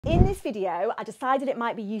In this video, I decided it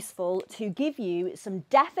might be useful to give you some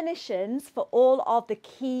definitions for all of the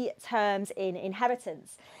key terms in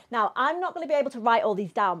inheritance. Now, I'm not going to be able to write all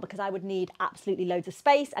these down because I would need absolutely loads of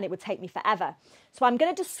space and it would take me forever. So I'm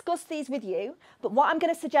going to discuss these with you, but what I'm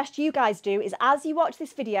going to suggest you guys do is as you watch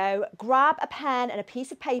this video, grab a pen and a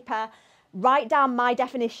piece of paper, write down my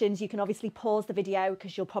definitions. You can obviously pause the video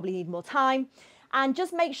because you'll probably need more time. And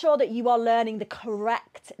just make sure that you are learning the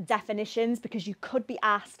correct definitions because you could be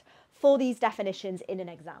asked for these definitions in an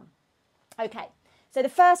exam. Okay, so the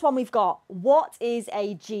first one we've got, what is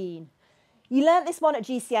a gene? You learnt this one at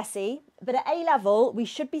GCSE, but at A level, we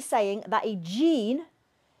should be saying that a gene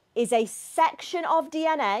is a section of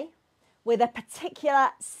DNA with a particular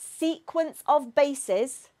sequence of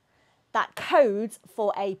bases that codes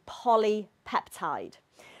for a polypeptide.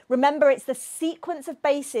 Remember, it's the sequence of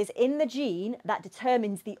bases in the gene that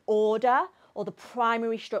determines the order or the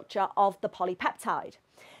primary structure of the polypeptide.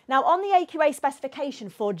 Now, on the AQA specification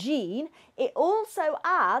for gene, it also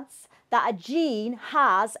adds that a gene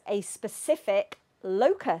has a specific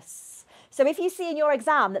locus. So if you see in your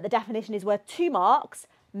exam that the definition is worth 2 marks,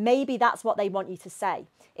 maybe that's what they want you to say.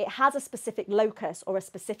 It has a specific locus or a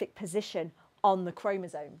specific position on the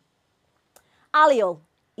chromosome. Allele,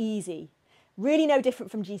 easy. Really no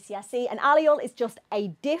different from GCSE. An allele is just a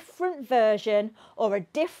different version or a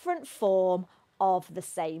different form of the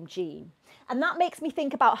same gene. And that makes me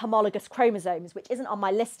think about homologous chromosomes, which isn't on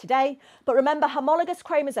my list today. But remember, homologous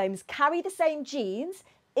chromosomes carry the same genes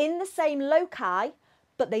in the same loci,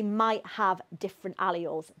 but they might have different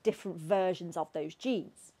alleles, different versions of those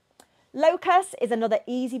genes. Locus is another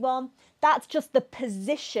easy one. That's just the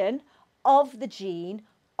position of the gene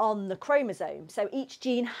on the chromosome. So each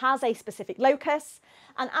gene has a specific locus.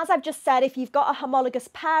 And as I've just said, if you've got a homologous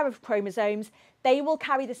pair of chromosomes, they will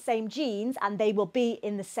carry the same genes and they will be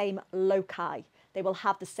in the same loci. They will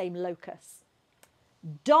have the same locus.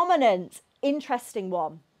 Dominant, interesting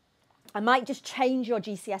one. I might just change your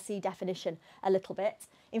GCSE definition a little bit.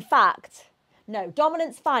 In fact, no,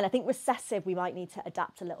 dominant's fine. I think recessive we might need to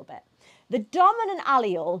adapt a little bit. The dominant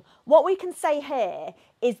allele, what we can say here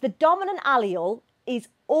is the dominant allele is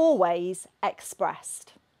always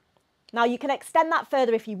expressed. Now you can extend that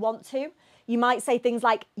further if you want to. You might say things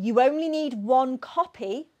like you only need 1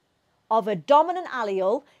 copy of a dominant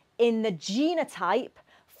allele in the genotype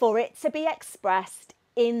for it to be expressed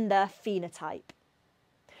in the phenotype.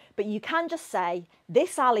 But you can just say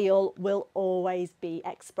this allele will always be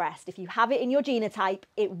expressed. If you have it in your genotype,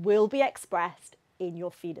 it will be expressed in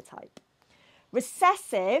your phenotype.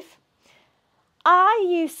 Recessive, I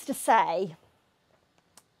used to say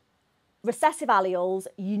recessive alleles,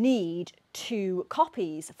 you need 2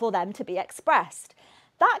 copies for them to be expressed.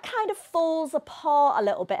 That kind of falls apart a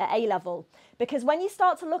little bit at A level because when you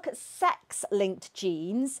start to look at sex-linked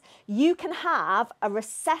genes, you can have a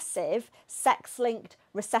recessive, sex-linked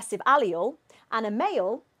recessive allele and a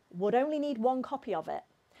male would only need 1 copy of it.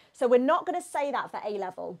 So we're not going to say that for A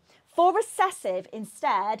level. For recessive,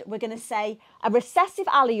 instead, we're going to say a recessive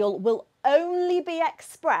allele will only be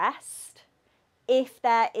expressed if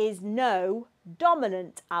there is no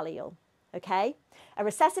dominant allele, okay? A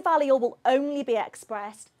recessive allele will only be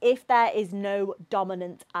expressed if there is no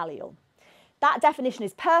dominant allele. That definition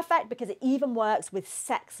is perfect because it even works with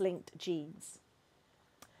sex-linked genes.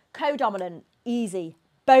 Codominant, easy.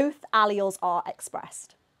 Both alleles are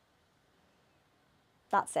expressed.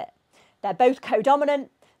 That's it. They're both codominant.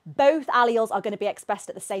 Both alleles are going to be expressed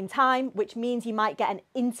at the same time, which means you might get an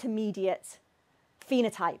intermediate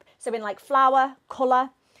phenotype. So in like flower,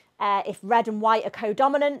 colour, if red and white are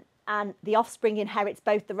codominant and the offspring inherits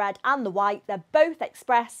both the red and the white, they're both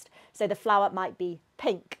expressed. So the flower might be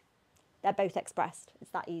pink. They're both expressed.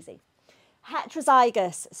 It's that easy.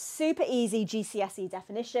 Heterozygous, super easy GCSE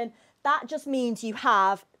definition. That just means you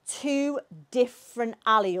have 2 different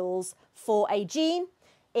alleles for a gene.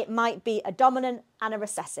 It might be a dominant and a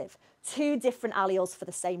recessive. 2 different alleles for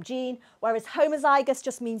the same gene. Whereas homozygous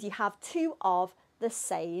just means you have 2 of the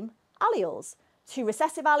same alleles. 2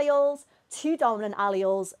 recessive alleles, 2 dominant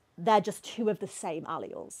alleles, they're just 2 of the same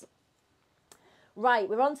alleles. Right,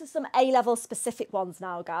 we're on to some A-level specific ones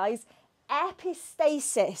now, guys.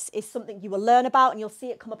 Epistasis is something you will learn about and you'll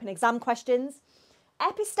see it come up in exam questions.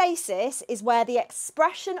 Epistasis is where the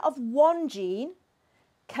expression of one gene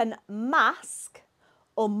can mask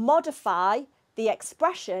or modify the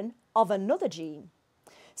expression of another gene.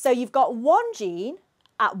 So you've got one gene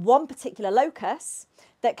at one particular locus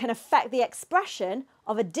that can affect the expression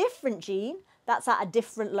of a different gene that's at a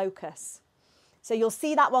different locus. So you'll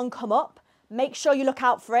see that one come up. Make sure you look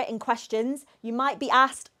out for it in questions. You might be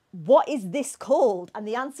asked, what is this called? And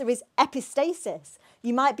the answer is epistasis.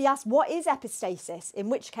 You might be asked, what is epistasis? In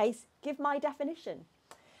which case, give my definition.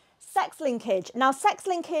 Sex linkage. Now, sex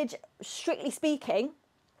linkage, strictly speaking,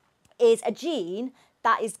 is a gene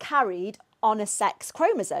that is carried on a sex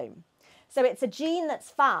chromosome. So it's a gene that's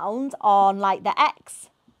found on like the X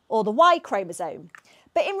or the Y chromosome.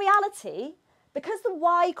 But in reality, because the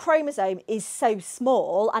Y chromosome is so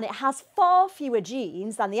small and it has far fewer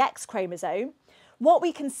genes than the X chromosome, what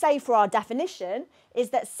we can say for our definition is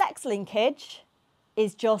that sex linkage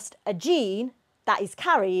is just a gene that is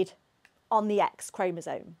carried on the X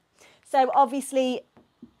chromosome. So obviously,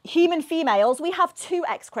 human females, we have 2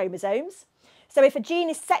 X chromosomes. So if a gene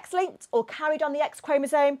is sex-linked or carried on the X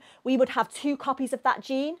chromosome, we would have 2 copies of that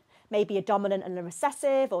gene, maybe a dominant and a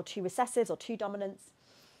recessive, or 2 recessives or 2 dominants.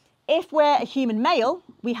 If we're a human male,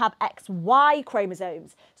 we have XY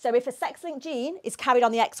chromosomes. So if a sex-linked gene is carried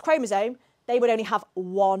on the X chromosome, they would only have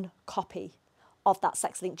 1 copy of that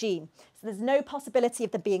sex-linked gene. So there's no possibility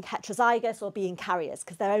of them being heterozygous or being carriers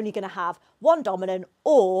because they're only going to have 1 dominant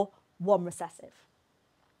or 1 recessive.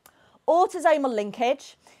 Autosomal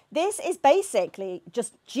linkage. This is basically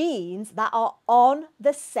just genes that are on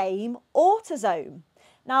the same autosome.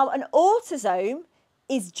 Now, an autosome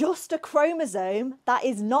is just a chromosome that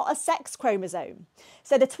is not a sex chromosome.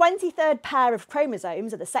 So the 23rd pair of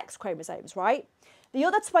chromosomes are the sex chromosomes, right? The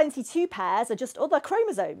other 22 pairs are just other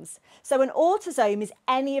chromosomes. So an autosome is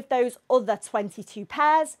any of those other 22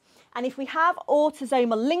 pairs. And if we have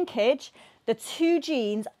autosomal linkage, the 2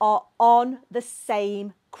 genes are on the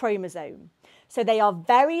same chromosome. So they are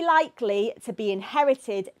very likely to be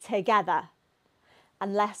inherited together,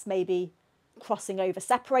 unless maybe crossing over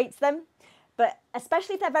separates them. But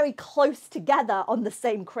especially if they're very close together on the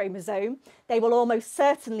same chromosome, they will almost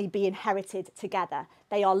certainly be inherited together.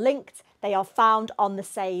 They are linked, they are found on the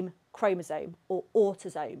same chromosome or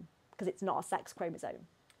autosome because it's not a sex chromosome.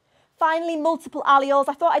 Finally, multiple alleles.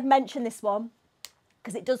 I thought I'd mention this one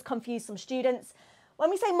because it does confuse some students. When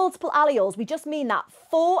we say multiple alleles, we just mean that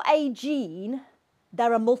for a gene,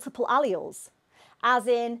 there are multiple alleles. As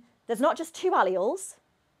in, there's not just 2 alleles,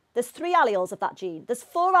 there's 3 alleles of that gene, there's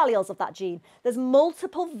 4 alleles of that gene, there's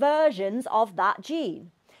multiple versions of that gene.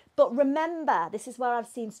 But remember, this is where I've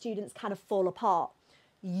seen students kind of fall apart.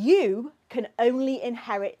 You can only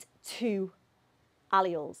inherit 2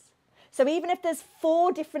 alleles. So even if there's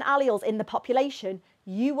 4 different alleles in the population,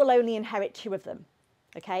 you will only inherit 2 of them,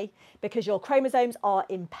 okay? Because your chromosomes are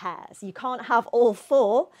in pairs. You can't have all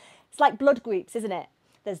 4. It's like blood groups, isn't it?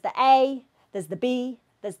 There's the A, there's the B,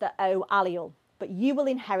 there's the O allele, but you will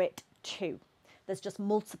inherit 2. There's just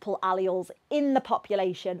multiple alleles in the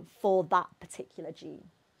population for that particular gene.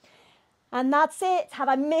 And that's it. Have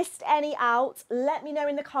I missed any out? Let me know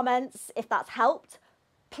in the comments if that's helped.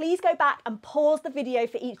 Please go back and pause the video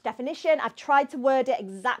for each definition. I've tried to word it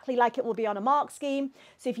exactly like it will be on a mark scheme.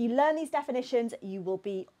 So if you learn these definitions, you will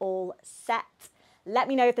be all set. Let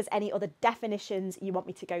me know if there's any other definitions you want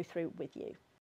me to go through with you.